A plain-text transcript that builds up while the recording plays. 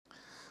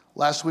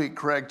Last week,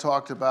 Craig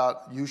talked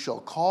about you shall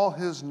call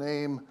his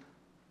name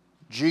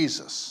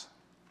Jesus,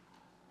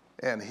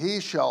 and he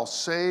shall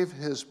save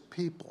his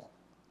people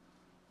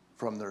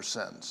from their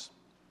sins.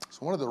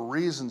 So one of the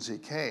reasons he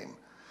came.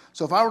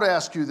 So if I were to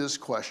ask you this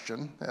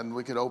question, and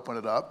we could open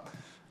it up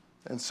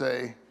and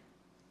say,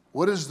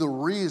 what is the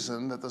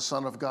reason that the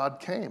Son of God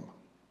came?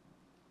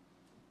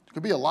 There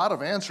could be a lot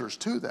of answers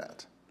to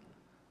that.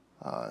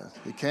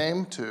 He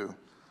came to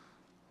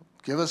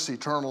give us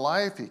eternal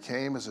life. He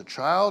came as a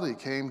child. He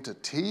came to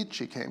teach.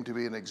 He came to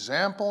be an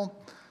example,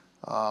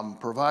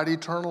 provide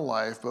eternal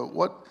life. But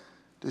what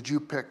did you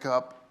pick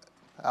up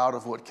out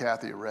of what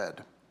Kathy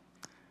read?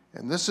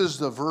 And this is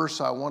the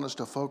verse I want us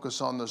to focus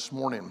on this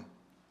morning.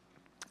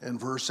 In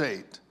verse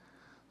 8,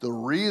 the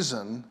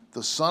reason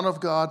the Son of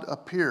God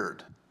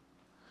appeared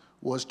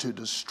was to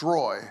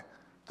destroy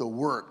the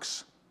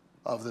works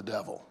of the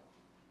devil.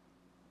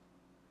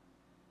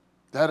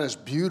 That is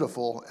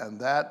beautiful, and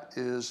that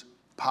is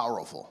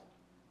powerful.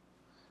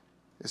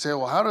 You say,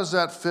 well, how does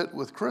that fit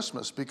with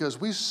Christmas? Because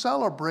we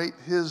celebrate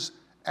his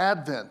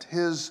advent,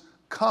 his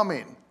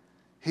coming.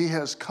 He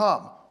has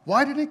come.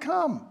 Why did he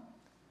come?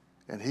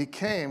 And he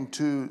came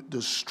to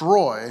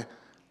destroy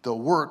the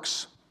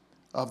works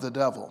of the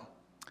devil.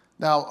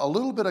 Now, a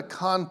little bit of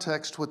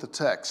context with the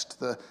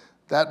text.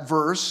 That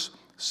verse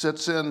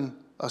sits in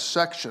a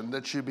section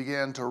that she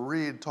began to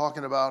read,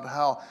 talking about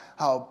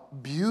how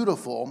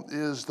beautiful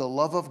is the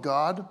love of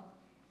God,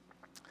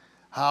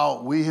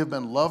 how we have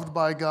been loved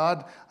by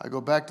God. I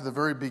go back to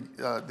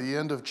the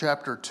end of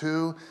chapter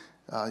 2.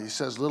 He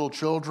says, little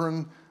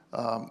children,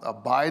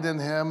 abide in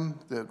him,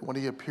 that when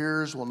he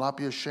appears, will not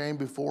be ashamed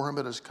before him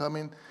at his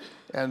coming.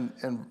 And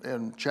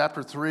in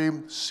chapter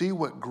 3, see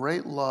what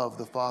great love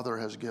the Father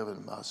has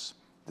given us,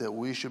 that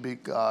we should be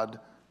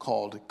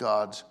called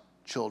God's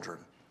children.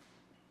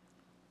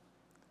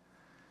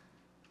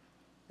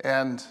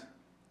 And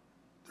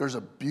there's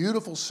a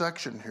beautiful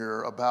section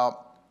here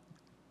about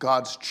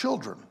God's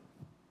children.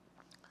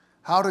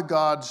 How do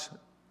God's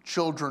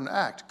children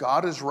act?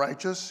 God is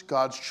righteous.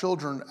 God's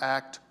children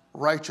act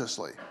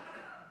righteously.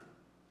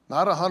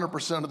 Not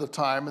 100% of the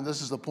time, and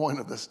this is the point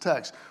of this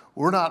text.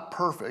 We're not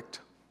perfect,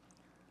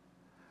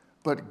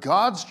 but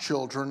God's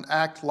children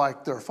act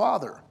like their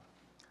father.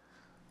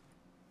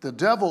 The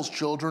devil's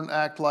children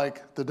act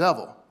like the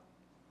devil.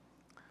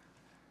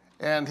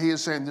 And he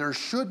is saying there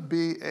should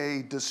be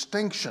a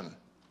distinction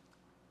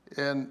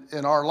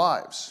in our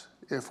lives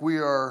if we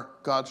are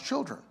God's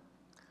children.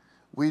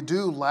 We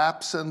do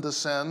lapse into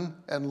sin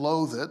and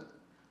loathe it,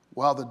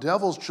 while the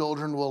devil's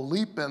children will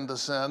leap into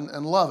sin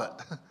and love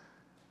it.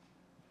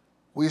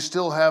 We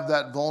still have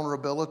that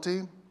vulnerability,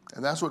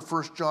 and that's what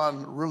 1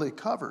 John really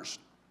covers.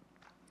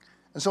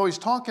 And so he's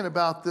talking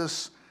about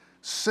this.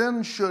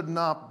 Sin should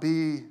not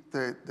be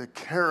the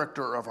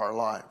character of our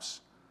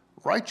lives.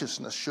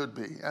 Righteousness should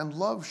be, and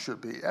love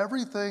should be.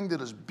 Everything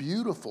that is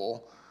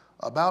beautiful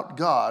about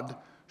God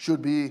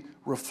should be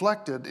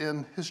reflected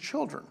in his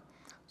children.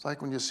 It's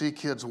like when you see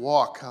kids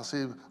walk. I'll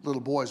see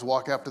little boys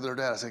walk after their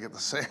dad.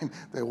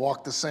 They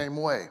walk the same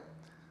way.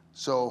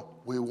 So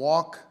we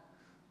walk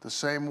the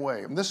same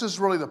way. And this is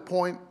really the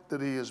point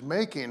that he is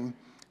making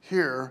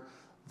here,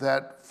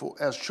 that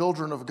as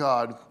children of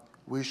God,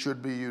 we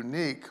should be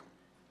unique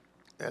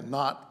and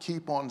not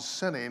keep on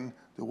sinning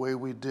the way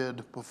we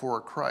did before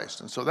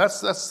Christ. And so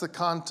that's the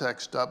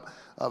context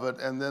of it.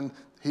 And then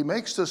he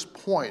makes this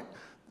point,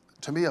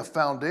 to me, a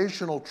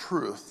foundational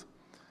truth,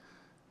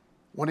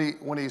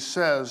 when he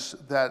says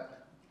that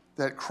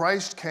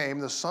Christ came,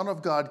 the Son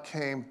of God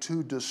came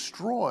to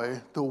destroy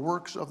the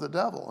works of the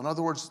devil. In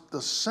other words,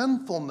 the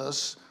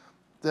sinfulness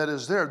that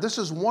is there. This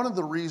is one of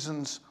the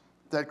reasons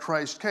that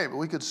Christ came.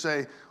 We could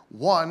say,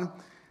 one,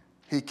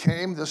 he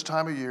came this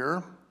time of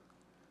year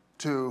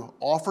to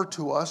offer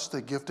to us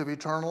the gift of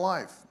eternal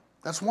life.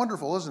 That's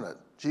wonderful, isn't it?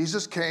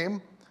 Jesus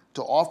came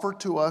to offer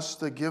to us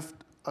the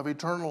gift of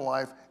eternal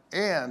life,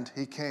 and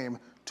he came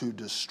to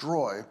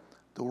destroy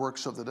the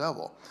works of the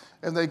devil.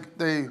 And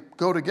they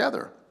go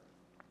together.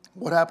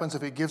 What happens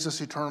if he gives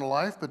us eternal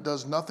life but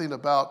does nothing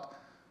about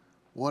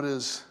what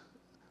is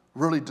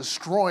really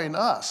destroying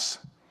us,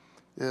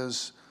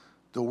 is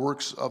the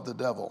works of the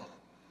devil.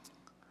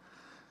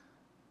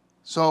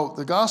 So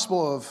the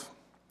Gospel of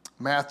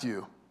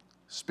Matthew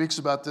speaks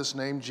about this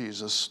name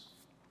Jesus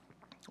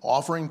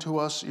offering to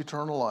us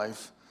eternal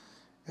life,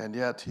 and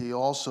yet he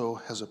also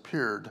has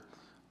appeared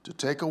to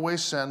take away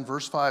sin.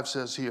 Verse 5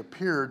 says he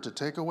appeared to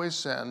take away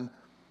sin,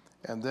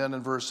 and then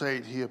in verse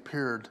 8 he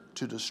appeared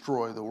to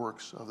destroy the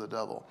works of the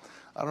devil.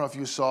 I don't know if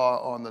you saw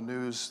on the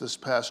news this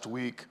past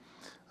week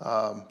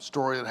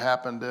story that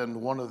happened in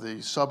one of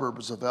the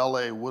suburbs of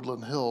LA,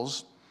 Woodland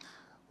Hills,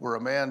 where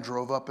a man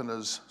drove up in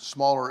his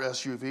smaller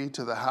SUV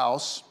to the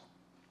house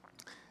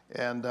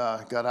and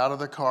got out of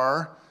the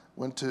car,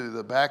 went to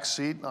the back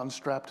seat,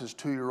 unstrapped his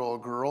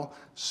 2-year-old girl,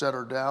 set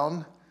her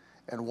down,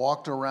 and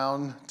walked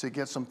around to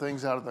get some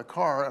things out of the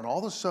car, and all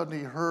of a sudden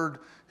he heard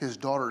his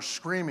daughter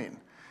screaming.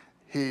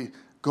 He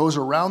goes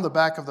around the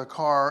back of the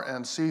car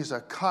and sees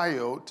a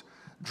coyote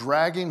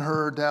dragging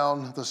her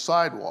down the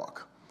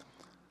sidewalk.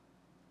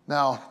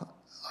 Now,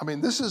 I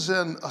mean, this is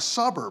in a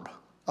suburb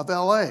of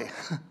LA.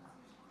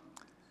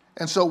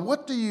 And so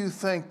what do you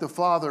think the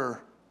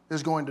father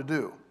is going to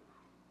do?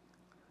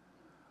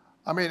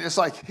 I mean, it's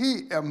like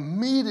he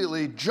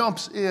immediately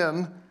jumps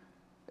in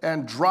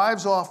and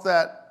drives off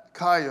that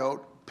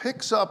coyote,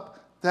 picks up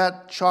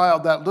that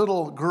child, that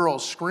little girl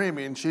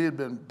screaming. She had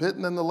been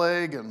bitten in the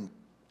leg and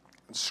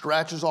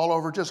scratches all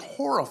over, just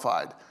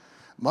horrified.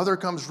 Mother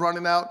comes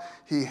running out.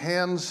 He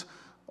hands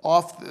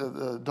off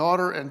the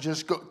daughter and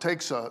just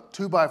takes a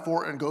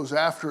 2x4 and goes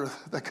after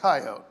the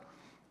coyote.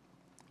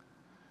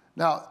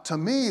 Now, to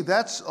me,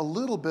 that's a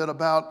little bit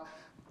about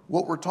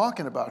what we're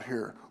talking about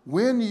here.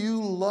 When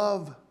you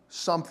love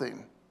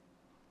something,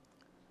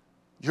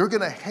 you're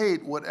going to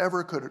hate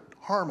whatever could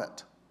harm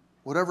it,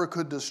 whatever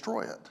could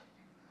destroy it.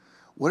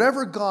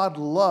 Whatever God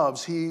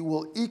loves, he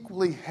will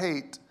equally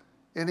hate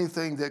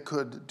anything that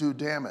could do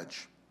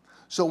damage.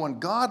 So when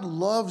God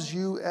loves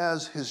you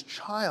as his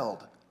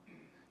child,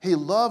 he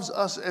loves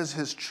us as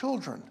his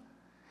children,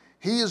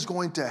 he is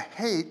going to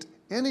hate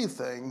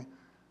anything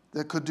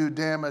that could do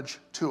damage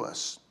to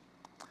us.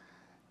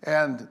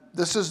 And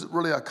this is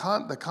really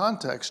the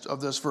context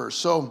of this verse.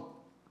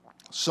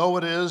 So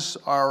it is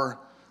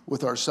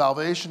with our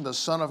salvation, the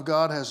Son of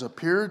God has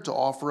appeared to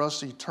offer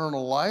us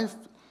eternal life,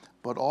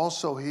 but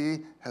also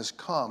he has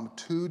come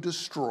to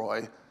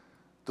destroy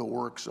the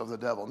works of the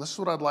devil. And this is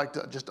what I'd like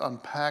to just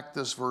unpack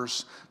this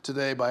verse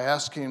today by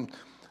asking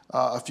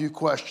a few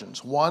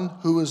questions. 1,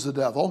 who is the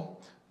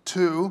devil?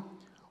 2,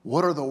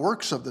 what are the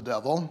works of the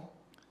devil?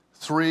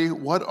 3, how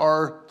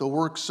are the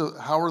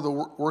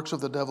works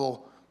of the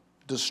devil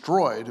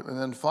destroyed? And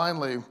then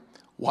finally,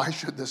 why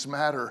should this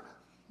matter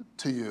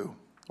to you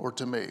or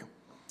to me?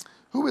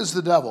 Who is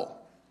the devil?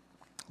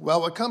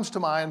 Well, what comes to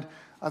mind,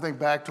 I think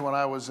back to when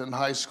I was in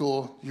high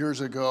school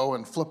years ago,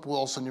 and Flip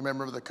Wilson, you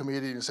remember the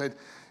comedian, he said,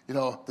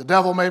 the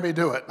devil made me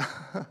do it.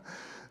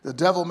 The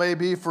devil may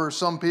be, for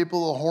some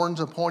people, the horns,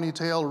 a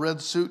ponytail, a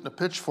red suit, and a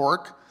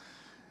pitchfork,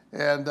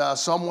 and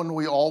someone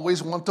we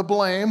always want to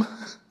blame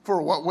for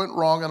what went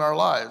wrong in our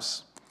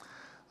lives.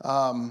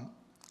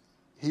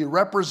 He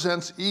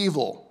represents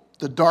evil,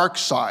 the dark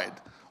side,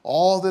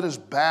 all that is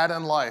bad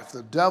in life.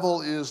 The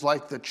devil is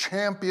like the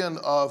champion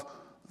of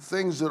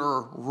things that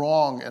are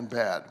wrong and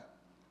bad.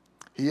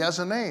 He has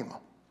a name.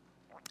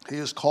 He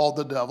is called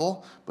the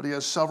devil, but he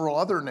has several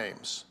other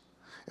names.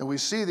 And we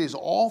see these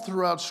all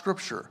throughout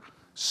Scripture.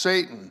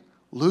 Satan,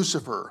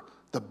 Lucifer,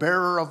 the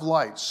bearer of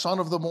light, son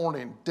of the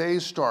morning, day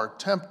star,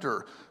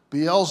 tempter,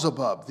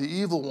 Beelzebub, the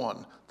evil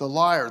one, the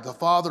liar, the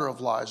father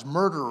of lies,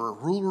 murderer,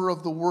 ruler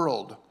of the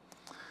world,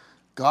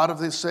 God of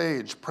this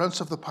age, prince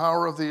of the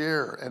power of the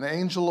air, an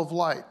angel of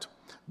light,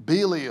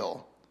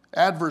 Belial,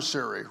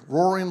 adversary,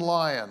 roaring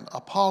lion,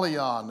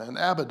 Apollyon and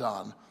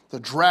Abaddon, the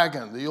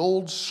dragon, the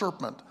old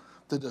serpent,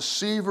 the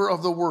deceiver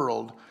of the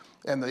world,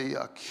 and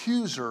the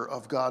accuser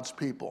of God's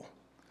people.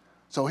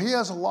 So he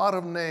has a lot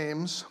of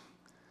names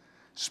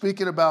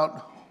speaking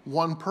about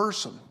one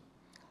person.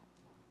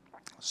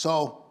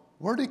 So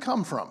where did he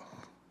come from?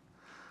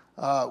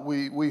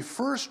 We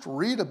first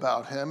read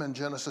about him in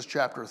Genesis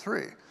chapter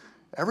 3.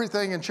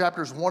 Everything in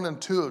chapters 1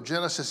 and 2 of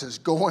Genesis is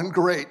going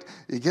great.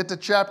 You get to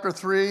chapter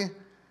 3,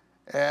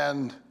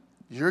 and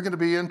you're going to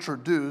be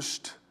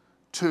introduced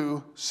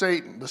to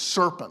Satan, the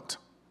serpent.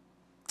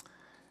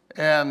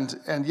 And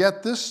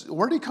yet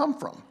where did he come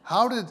from?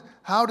 How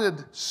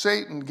did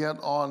Satan get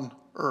on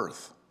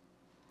earth?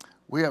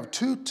 We have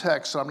 2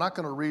 texts. I'm not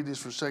going to read these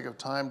for sake of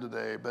time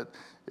today, but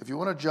if you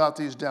want to jot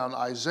these down,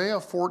 Isaiah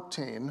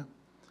 14,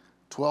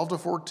 12 to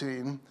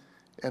 14,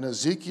 and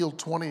Ezekiel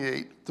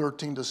 28,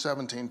 13 to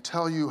 17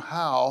 tell you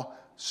how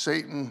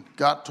Satan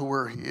got to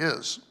where he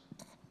is.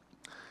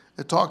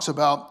 It talks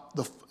about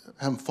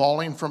him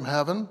falling from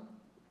heaven,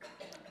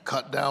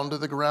 cut down to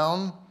the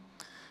ground.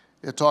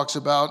 It talks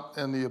about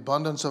in the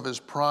abundance of his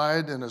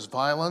pride and his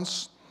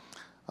violence.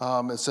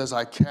 It says,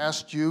 I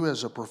cast you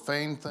as a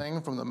profane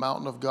thing from the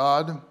mountain of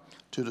God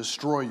to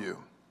destroy you.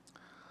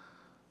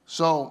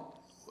 So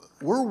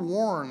we're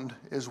warned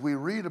as we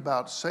read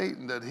about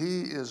Satan that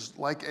he is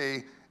like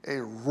a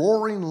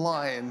roaring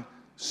lion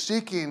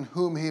seeking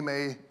whom he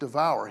may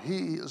devour.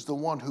 He is the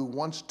one who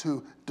wants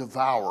to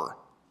devour.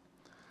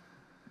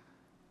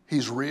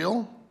 He's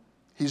real.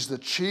 He's the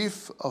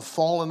chief of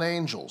fallen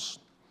angels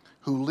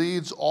who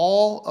leads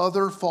all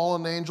other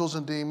fallen angels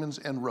and demons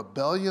in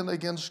rebellion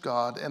against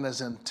God and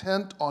is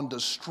intent on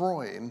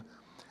destroying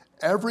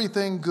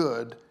everything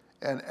good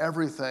and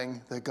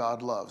everything that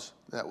God loves.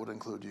 That would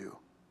include you.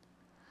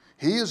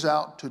 He is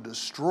out to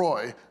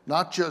destroy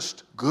not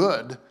just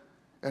good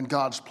and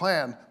God's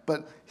plan,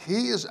 but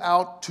he is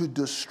out to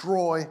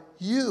destroy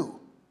you.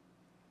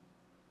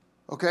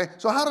 Okay,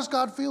 so how does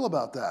God feel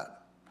about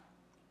that?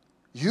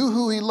 You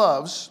who he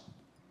loves,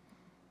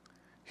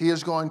 he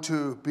is going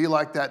to be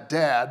like that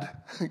dad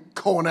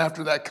going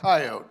after that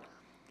coyote.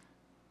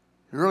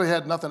 He really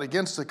had nothing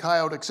against the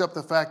coyote except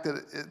the fact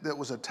that it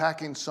was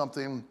attacking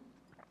something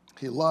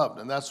he loved,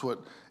 and that's what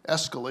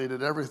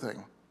escalated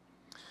everything.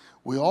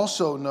 We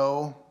also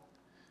know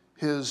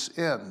his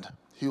end.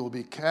 he will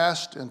be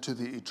cast into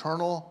the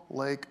eternal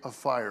lake of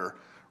fire.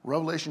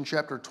 Revelation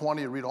chapter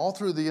 20, you read all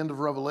through the end of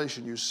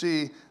Revelation, you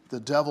see the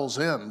devil's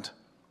end.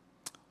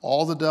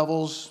 All the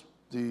devils,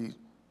 the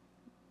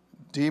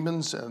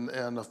demons,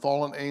 and the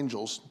fallen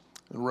angels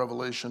in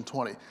Revelation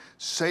 20.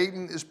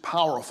 Satan is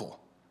powerful.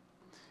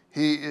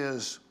 He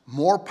is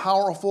more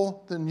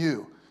powerful than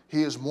you.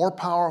 He is more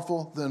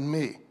powerful than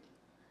me.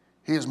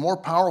 He is more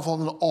powerful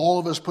than all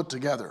of us put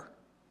together.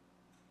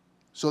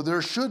 So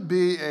there should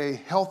be a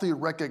healthy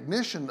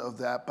recognition of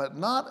that, but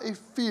not a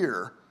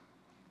fear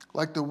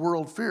like the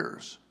world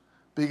fears.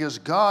 Because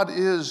God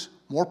is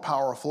more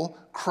powerful,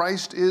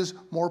 Christ is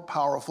more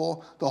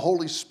powerful, the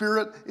Holy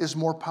Spirit is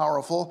more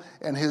powerful,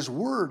 and his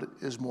word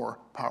is more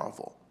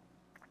powerful.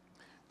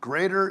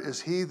 Greater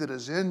is he that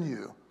is in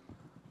you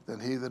than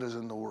he that is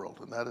in the world,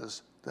 and that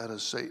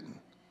is Satan.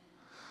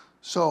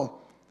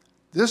 So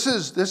this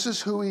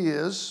is who he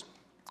is.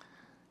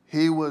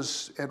 He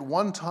was at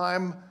one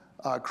time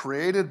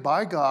created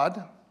by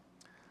God,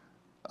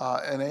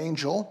 an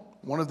angel,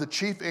 one of the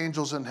chief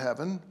angels in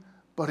heaven,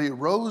 but he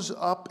rose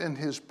up in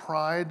his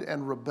pride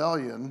and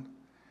rebellion,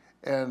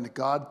 and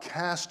God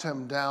cast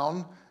him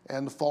down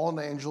and the fallen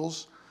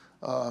angels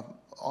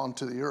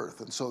onto the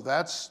earth. And so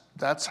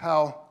that's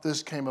how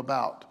this came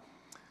about.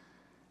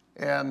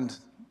 And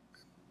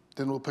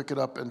then we'll pick it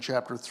up in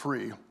chapter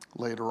 3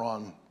 later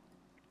on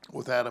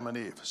with Adam and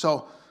Eve.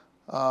 So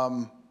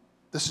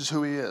this is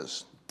who he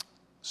is.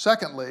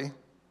 Secondly,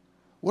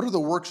 what are the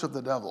works of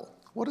the devil?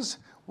 What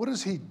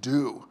does he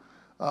do?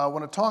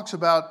 When it talks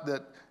about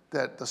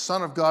that the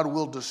Son of God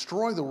will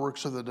destroy the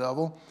works of the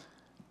devil,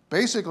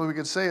 basically we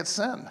could say it's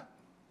sin.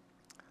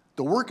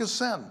 The work is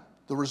sin.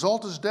 The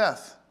result is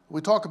death. We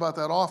talk about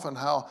that often,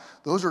 how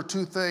those are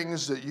two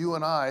things that you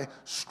and I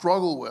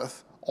struggle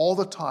with all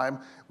the time.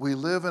 We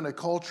live in a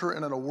culture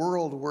and in a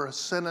world where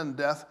sin and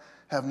death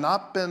have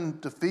not been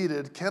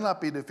defeated,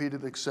 cannot be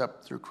defeated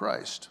except through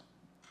Christ.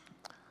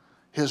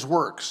 His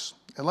works.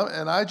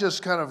 And I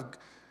just kind of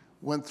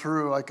went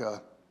through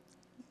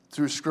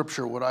through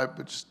Scripture what I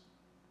just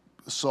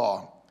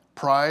saw.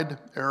 Pride,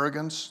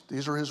 arrogance,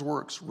 these are his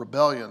works.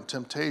 Rebellion,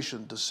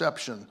 temptation,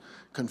 deception,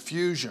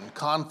 confusion,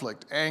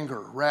 conflict,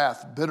 anger,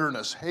 wrath,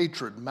 bitterness,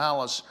 hatred,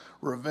 malice,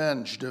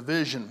 revenge,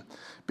 division,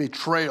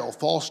 betrayal,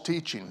 false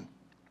teaching,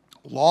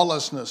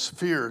 lawlessness,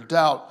 fear,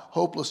 doubt,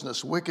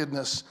 hopelessness,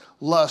 wickedness,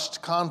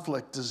 lust,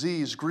 conflict,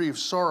 disease, grief,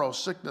 sorrow,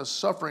 sickness,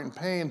 suffering,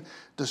 pain,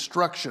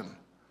 destruction.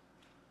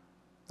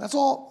 That's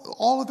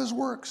all of his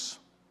works.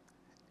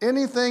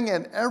 Anything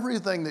and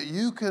everything that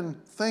you can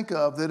think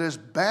of that is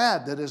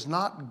bad, that is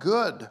not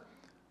good,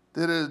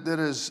 that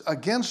is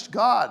against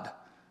God,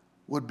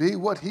 would be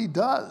what he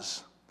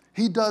does.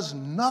 He does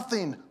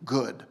nothing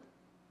good.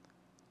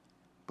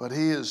 But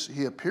he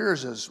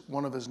appears, as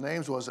one of his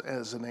names was,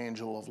 as an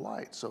angel of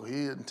light. So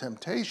he, in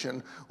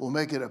temptation, will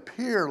make it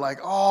appear like,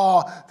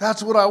 oh,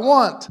 that's what I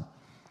want.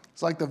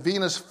 It's like the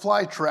Venus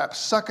flytrap,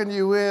 sucking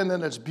you in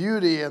its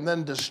beauty and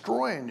then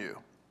destroying you.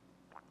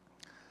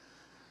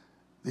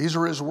 These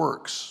are his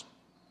works.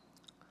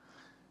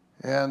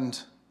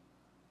 And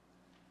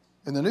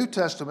in the New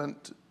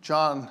Testament,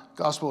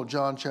 Gospel of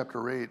John,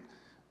 chapter 8,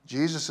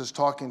 Jesus is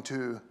talking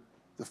to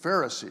the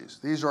Pharisees.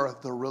 These are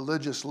the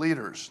religious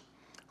leaders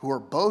who are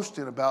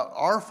boasting about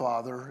our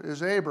father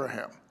is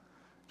Abraham.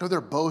 They're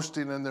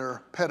boasting in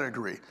their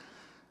pedigree,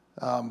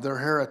 their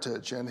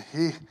heritage. And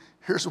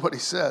here's what he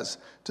says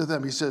to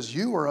them. He says,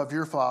 you are of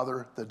your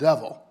father, the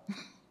devil.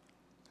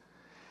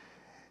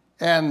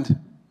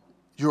 And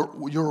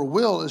your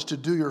will is to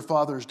do your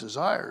father's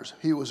desires.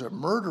 He was a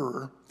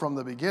murderer from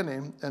the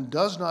beginning and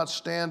does not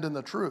stand in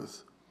the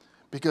truth,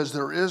 because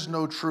there is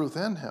no truth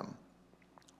in him.